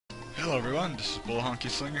Hello everyone, this is Honky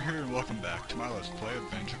Slinger here, and welcome back to my Let's Play of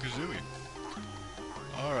Banjo-Kazooie.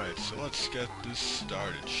 Alright, so let's get this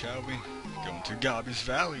started, shall we? Go into Gobi's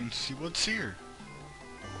Valley and see what's here.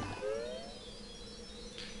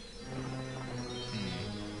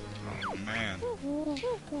 Oh man. You'll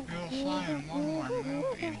find one more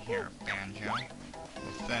move in here, Banjo.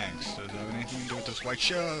 Well thanks. Does it have anything to do with this white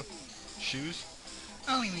shoes?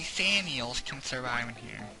 Only the sand eels can survive in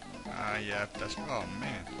here. Yeah, that's... Oh,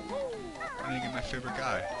 man. I didn't get my favorite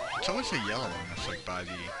guy. It's always a yellow one that's, like, by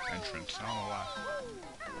the entrance. I don't know why.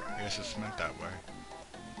 I guess it's meant that way.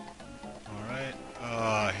 Alright.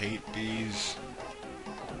 I hate bees.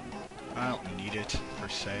 I don't need it, per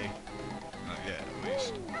se. Not yet, at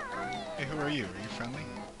least. Hey, who are you? Are you friendly?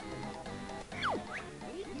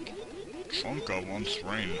 Chunka wants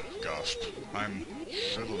rain, gasp. I'm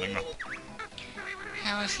settling up.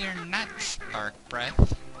 How's your nut, Spark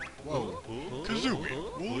Breath? Whoa,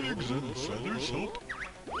 Kazooie, will eggs and feathers help?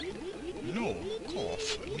 No,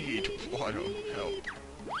 cough, need water help.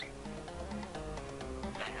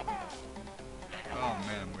 Oh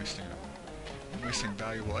man, I'm wasting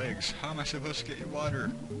valuable eggs. How am I supposed to get you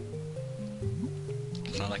water?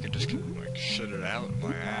 It's not like I just can, like, shit it out in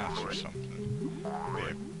my ass or something.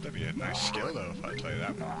 That'd be a nice skill though, if I tell you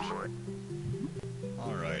that much.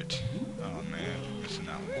 Alright. Oh man, missing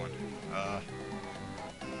out one.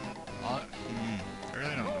 I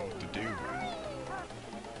really don't know what to do.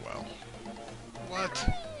 Well. What?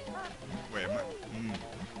 Wait,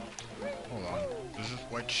 hold on. Does this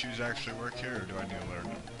white shoes actually work here, or do I need to learn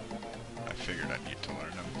them? I figured I'd need to learn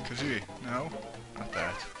them. Kazooie, no? Not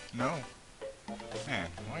that. No! Man,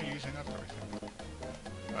 why are you using up everything?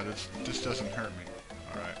 Oh, this doesn't hurt me.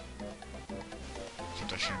 Alright.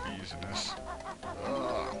 Except I shouldn't be using this.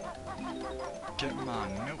 Ugh. Get my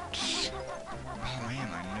notes. Oh man,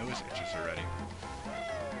 my nose itches already.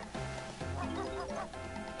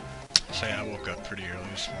 So yeah, I woke up pretty early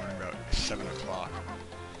this morning, about 7 o'clock.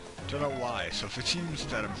 Don't know why, so if it seems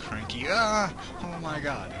that I'm cranky, oh my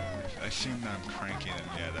god. If I seem that I'm cranky, then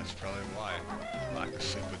yeah, that's probably why. Lack of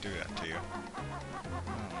sleep would do that to you.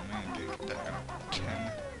 Oh man, get that out.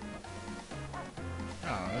 10.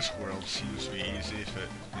 Oh, this world seems to be easy if it,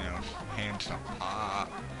 you know, if hands don't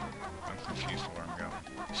pop. I'm confused where I'm going.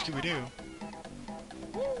 Scooby-Doo!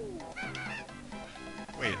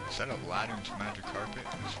 Wait, is that Aladdin's magic carpet?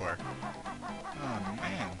 I swear. Oh,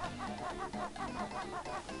 man.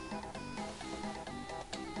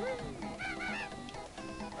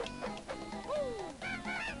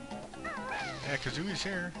 Yeah, Kazooie's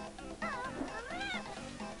here.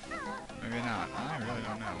 Maybe not. I really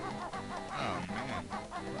don't know. Oh, man.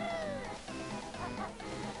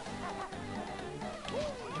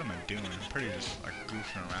 What am I doing? I'm pretty just, like,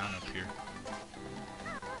 goofing around up here.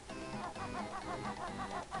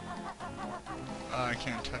 I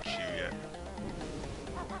can't touch you yet.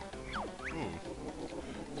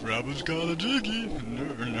 Ooh. Grabba's got a jiggy.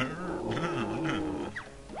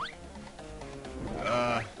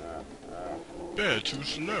 Bit too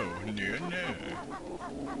slow. No.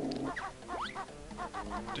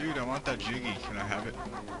 Dude, I want that jiggy. Can I have it?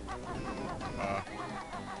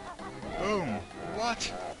 Boom. What?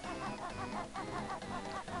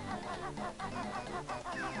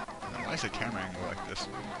 Why is the camera angle like this?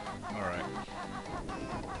 Alright.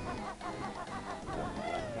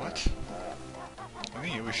 What? I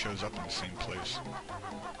think he always shows up in the same place.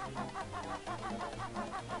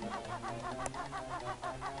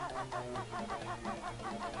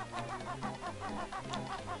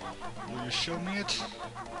 Will you show me it?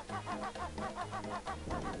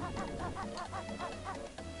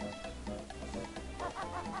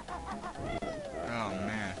 Oh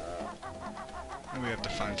man. Maybe we have to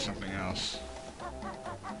find something else.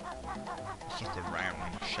 Let's look around,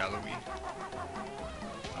 shall we?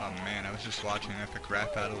 Oh man, I was just watching Epic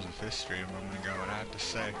Rap Battles of History a moment ago, and I have to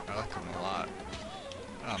say, I like them a lot.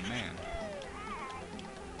 Oh man.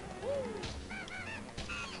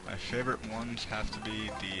 My favorite ones have to be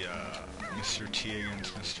the, Mr. T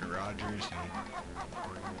against Mr. Rogers, and,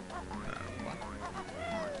 what?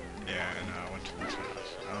 Yeah, and, which one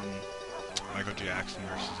else? Michael Jackson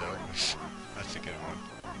versus Elvis. That's a good one.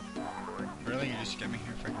 Really? You just get me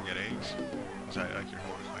here if I can get eggs? Is that like your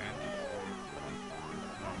whole plan?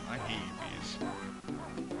 I hate you, bees.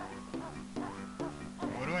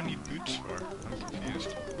 What do I need boots for? I'm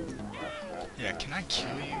confused. Yeah, can I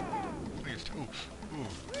kill you? Please. Ooh,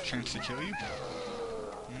 chance to kill you?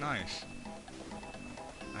 Nice.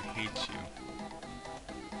 I hate you.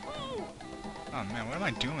 Oh man, what am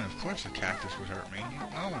I doing? Of course a cactus would hurt me.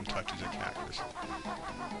 No one touches a cactus.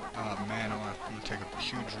 Oh man, I'm gonna take a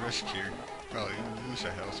huge risk here. Probably lose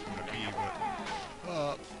a health from the bee,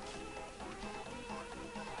 but...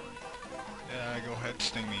 yeah, go ahead,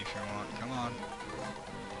 sting me if you want. Come on.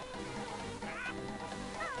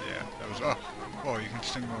 Yeah, that was... oh! Whoa, you can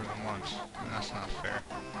sting more than once. That's not fair.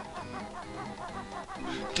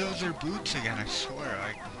 Those are boots again, I swear.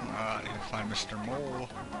 I need to find Mr. Mole.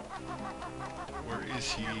 Where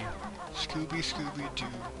is he? Scooby-Doo.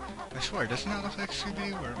 I swear, doesn't that look like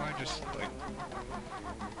Scooby? Or am I just, like,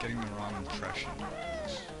 getting the wrong impression?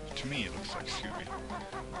 To me, it looks like Scooby.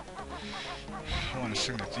 I want to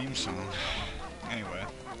sing the theme song. Anyway.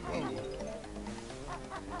 Whoa.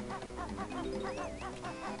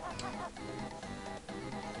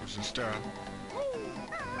 Where's this guy?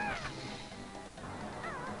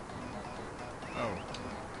 Oh.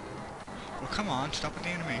 Well, come on, stop with the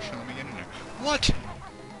animation, let me get in there. What?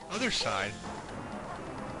 Other side?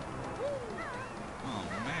 Oh,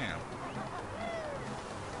 man.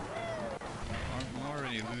 I'm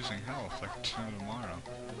already losing health, like 2 tomorrow.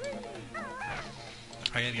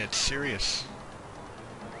 I gotta get serious.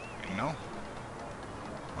 You know?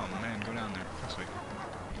 Oh, man, go down there, quickly.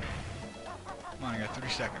 Come on, I got 3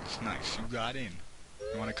 seconds. Nice, you got in.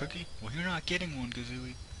 You want a cookie? Well, you're not getting one,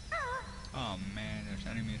 Kazooie. Oh man, there's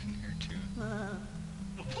enemies in here too.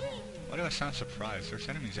 Why do I sound surprised? There's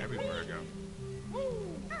enemies everywhere I go.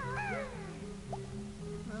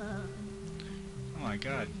 Oh my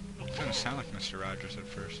god, it doesn't sound like Mr. Rogers at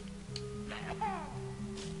first.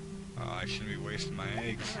 Oh, I shouldn't be wasting my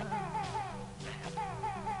eggs.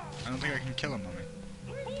 I don't think I can kill him, Mummy.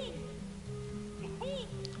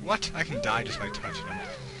 What? I can die just by touching him.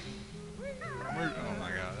 Oh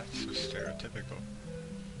my god, that's so stereotypical.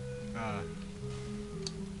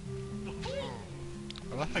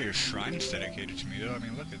 I love how your shrine's dedicated to me, though. I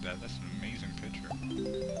mean, look at that. That's an amazing picture.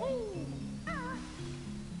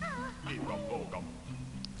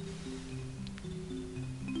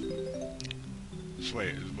 So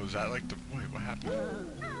wait, was that like the... wait, what happened?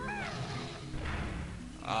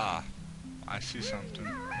 Ah, I see something.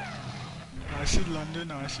 I see London,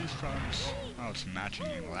 I see France. Oh, it's matching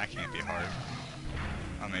you. Well, that can't be hard.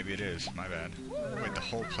 Oh, maybe it is. My bad. Wait, the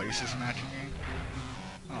whole place is matching you?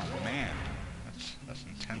 Oh, man. That's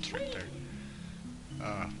intense right there.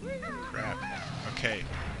 Crap. Okay.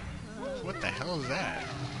 What the hell is that?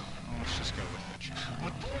 Oh, let's just go with it.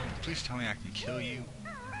 What? Please tell me I can kill you.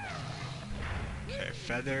 Okay,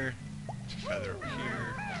 feather. It's a feather over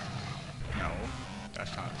here. No,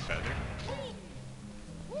 that's not a feather.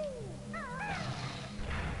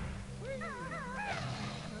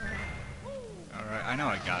 Alright, I know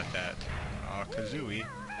I got that. Kazooie.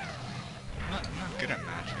 I'm not good at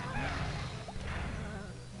matching.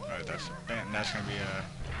 Alright, that's gonna be a...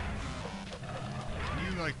 Can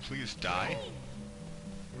you, like, please die?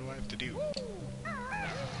 What do I have to do?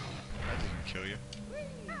 That doesn't kill you.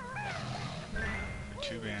 For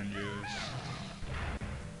 2 banjos.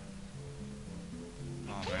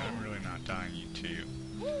 Oh man, I'm really not dying to you.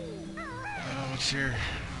 What's your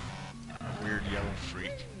weird yellow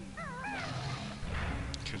freak?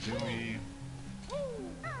 Kazooie.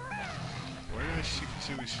 Where did I see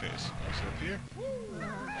Kazooie's face? Oh, is it up here?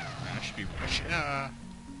 Man, I should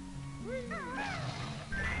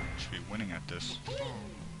be winning at this.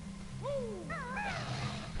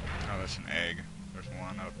 Oh, that's an egg. There's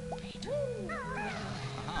one up here.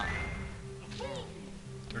 Aha.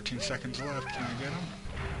 13 seconds left. Can I get him?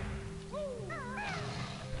 Oh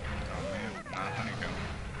man, not honeycomb.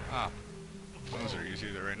 Ah. Those are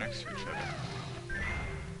easy. They're right next to each other.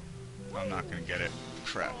 I'm not gonna get it.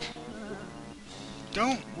 Crap.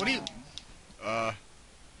 Don't! What do you...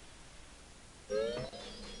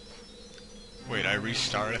 Wait, I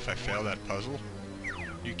restart if I fail that puzzle?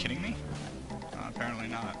 Are you kidding me? Apparently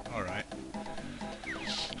not. Alright.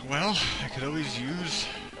 Well, I could always use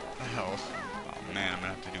the health. Oh man, I'm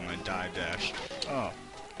gonna have to do my dive dash. Oh,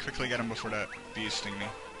 quickly get him before that bee sting me.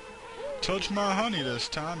 Touch my honey this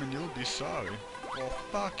time and you'll be sorry. Well,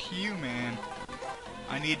 fuck you, man.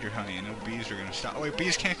 I need your honey and no bees are gonna stop. Oh, wait,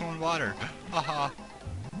 bees can't go in water. Haha.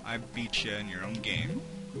 I beat you in your own game.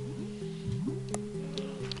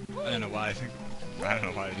 I don't know why I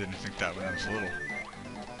didn't think that when I was little.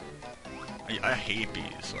 I hate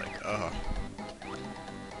bees, like, ugh.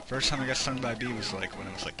 First time I got stung by a bee was like when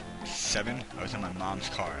I was like 7. I was in my mom's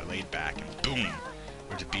car, I laid back and boom!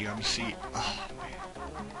 There's a bee on the seat. Oh, man.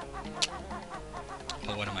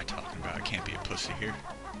 But what am I talking about? I can't be a pussy here.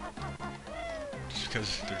 Just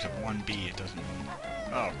because there's a one bee, it doesn't mean...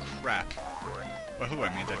 Oh, crap. Well, who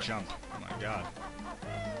I made that jump? Oh my god.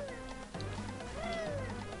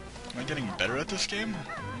 Am I getting better at this game?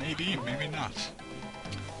 Maybe, maybe not.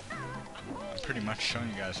 I'm pretty much showing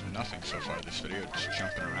you guys nothing so far this video, just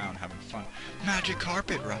jumping around, having fun. Magic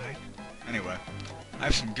carpet ride! Anyway, I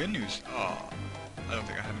have some good news. Oh, I don't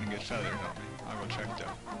think I have any good feathers on me. I'll go check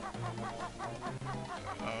though.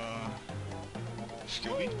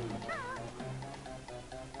 Scooby?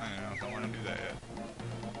 I don't know if I want to do that yet.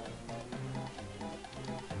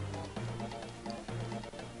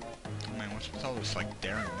 Oh man, what's with all this like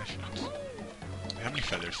daring missions? How many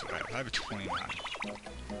feathers do I have? I have 29.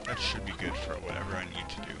 That should be good for whatever I need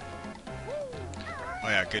to do. Oh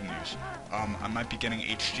yeah, good news. I might be getting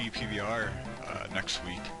HD PVR next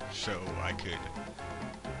week, so I could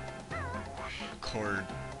record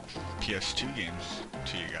PS2 games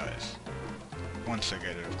to you guys. Once I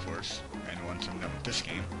get it, of course, and once I'm done with this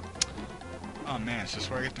game. Oh man, is this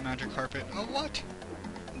where I get the magic carpet? Oh, what?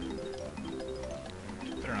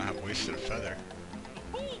 Better not have wasted a feather.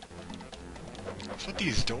 What's with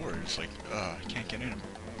these doors? Like, I can't get in them.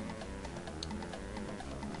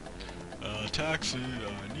 Taxi,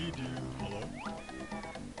 I need you. Hello?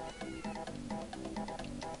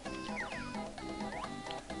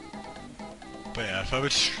 But yeah, if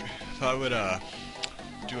I would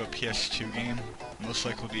do a PS2 game, most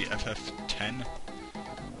likely would be FF10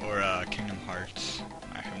 or Kingdom Hearts.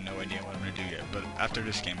 I have no idea what I'm gonna do yet, but after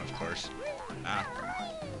this game, of course. Ah,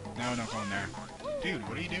 no, don't go in there, dude.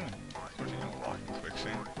 What are you doing? Of course you don't walk in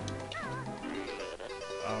quicksand.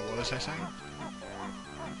 What was I saying?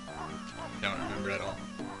 Don't remember at all.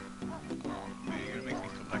 Oh man, you're gonna make me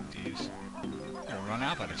collect these. I'm gonna run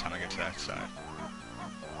out by the time I get to that side.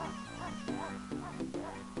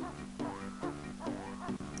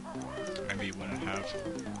 Maybe you wouldn't have.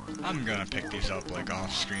 I'm gonna pick these up like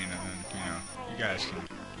off screen, and then you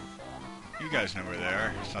guys know where they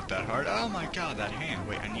are. It's not that hard. Oh my god, that hand.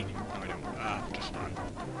 Wait, I need you. No, I don't. Ah, just run.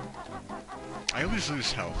 I always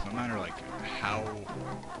lose health, no matter like how.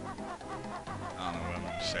 I don't know what I'm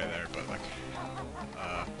gonna say there, but like,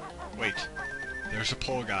 wait. There's a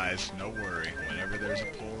pole, guys. No worry. Whenever there's a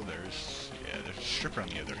pole, there's a stripper on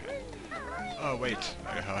the other hand. Oh wait,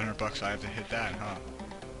 I got $100. I have to hit that, huh?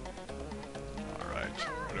 Alright,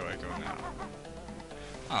 where do I go now?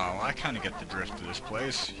 Oh, I kind of get the drift of this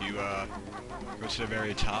place. You go to the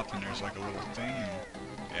very top, and there's like a little thing, and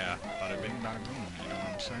yeah, bada bing, bada boom. You know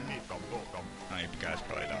what I'm saying? No, you guys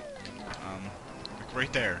probably don't. Like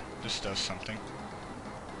right there. This does something.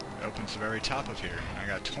 It opens the very top of here. And I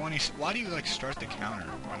got 20. Why do you like start the counter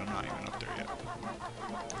when I'm not even up there yet?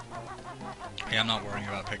 Hey, I'm not worrying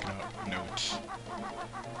about picking up notes.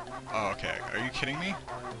 Oh, okay. Are you kidding me?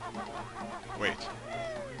 Wait.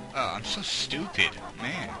 Oh, I'm so stupid,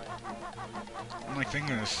 man. I'm like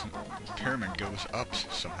thinking this pyramid goes up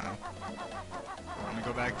somehow. I'm gonna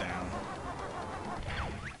go back down.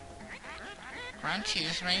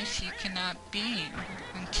 Frontiers race you cannot beat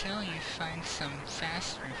until you find some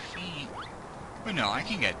faster feet. But no, I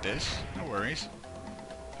can get this. No worries.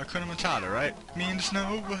 Hakuna Matata, right? Means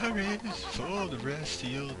no worries for the rest of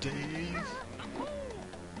your days.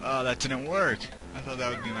 Oh, that didn't work. I thought that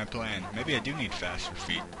would be my plan. Maybe I do need faster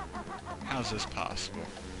feet. How's this possible?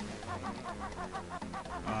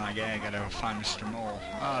 Oh, yeah, I gotta find Mr. Mole.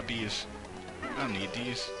 Ah, bees. I don't need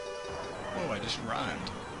these. Oh, I just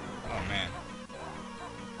rhymed. Oh, man.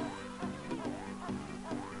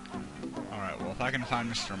 Alright, well, if I can find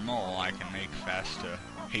Mr. Mole, I can make faster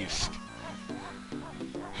haste.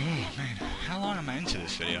 Oh, man. How long am I into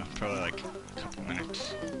this video? Probably like a couple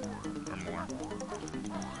minutes or more.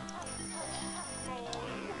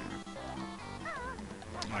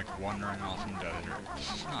 I'm like wandering off in the desert. This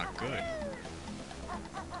is not good.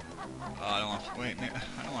 I don't want to, wait,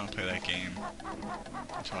 I don't want to play that game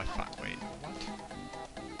until I find, wait, what?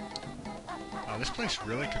 This place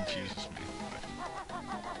really confuses me.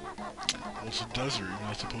 Well, it's a desert, you're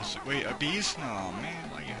not supposed to, wait, bees? No, man,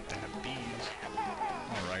 why you have to have bees?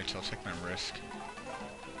 Alright, so I'll take my risk.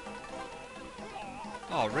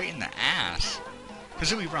 Oh, right in the ass.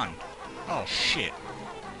 Kazooie, run. Oh, shit.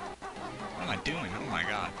 What am I doing? Oh my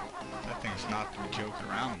god. That thing's not to be joking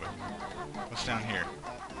around with. What's down here?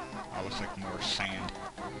 Oh, looks like more sand.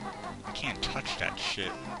 I can't touch that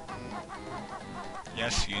shit.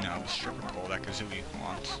 Yes, you know, the stripper pole that Kazooie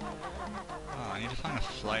wants. Oh, I need to find a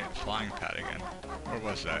flying pad again. Where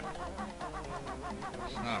was that?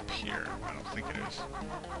 It's not up here. I don't think it is.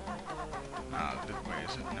 Wait,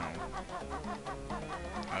 is it? No.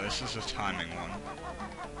 This is a timing one.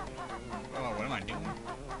 Oh, what am I doing?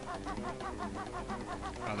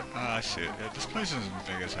 I see it. This place isn't as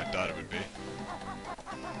big as I thought it would be.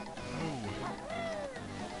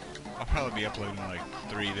 Oh. probably be uploading like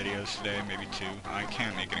 3 videos today, maybe 2. I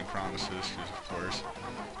can't make any promises because, of course,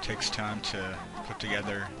 it takes time to put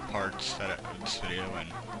together parts that of this video and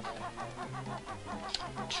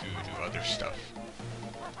to do other stuff.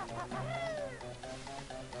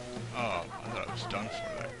 Oh, I thought it was done for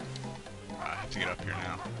that. I have to get up here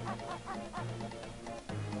now.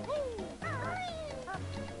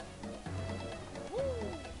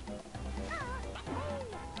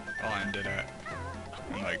 I'll end it at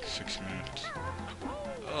in like 6 minutes.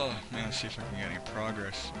 Oh man, let's see if I can get any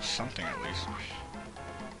progress. Something at least.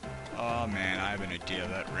 Oh man, I have an idea.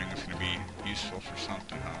 That ring is going to be useful for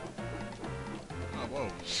something, huh? Oh, whoa,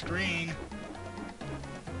 screen!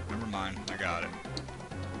 Never mind, I got it.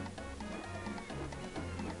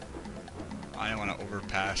 I don't want to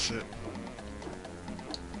overpass it.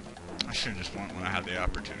 I should have just went when I had the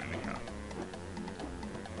opportunity, huh?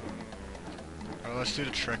 Oh, let's do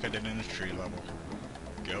the trick I did in the tree level.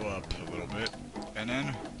 Go up a little bit, and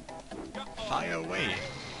then fly away.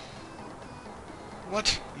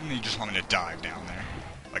 What? You just want me to dive down there,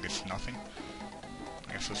 like it's nothing?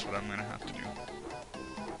 I guess that's what I'm gonna have to do.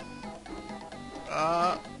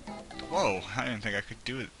 Whoa! I didn't think I could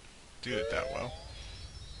do it that well.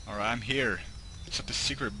 All right, I'm here. Is that the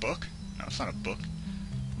secret book? No, it's not a book.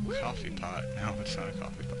 Coffee pot. No, it's not a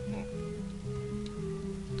coffee pot. Whoa.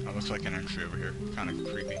 That looks like an entry over here. Kind of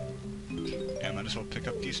creepy. Yeah, I might as well pick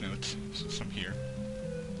up these notes since I'm here.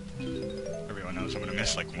 Everyone knows I'm gonna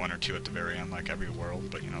miss like 1 or 2 at the very end, like every world,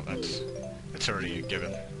 but you know, that's already a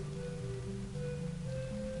given.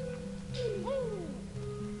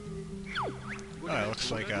 Oh, it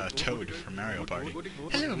looks like Toad from Mario Party.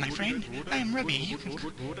 Hello, my friend. I am Ruby.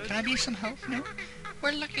 Can I be some help? No?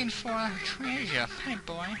 We're looking for a treasure. Hi,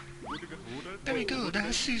 boy. Very good.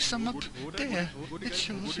 I see some up there. It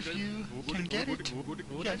shows if you can get it.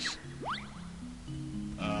 Yes.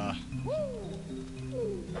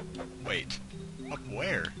 Wait. Up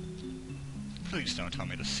where? Please don't tell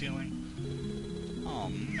me the ceiling. Oh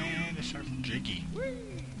man, it's our Jiggy.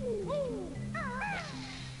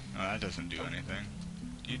 Oh, that doesn't do anything.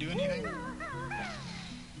 Do you do anything?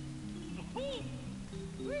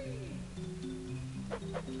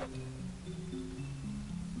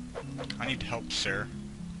 I need help, sir.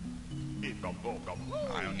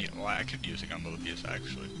 I don't need... Well, I could use a gumbo with these,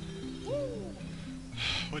 actually.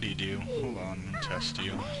 What do you do? Hold on, let me test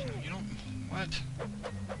you. You don't... What?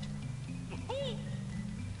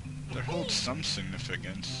 There holds some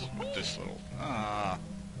significance with this little...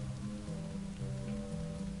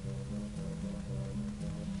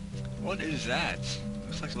 What is that?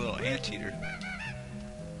 Looks like a little anteater.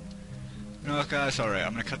 You know what, guys? Alright,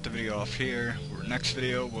 I'm gonna cut the video off here. Next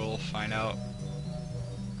video, we'll find out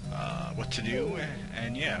what to do,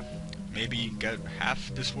 and yeah, maybe get half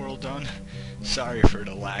this world done. Sorry for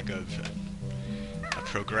the lack of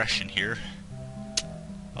progression here.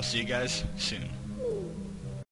 I'll see you guys soon.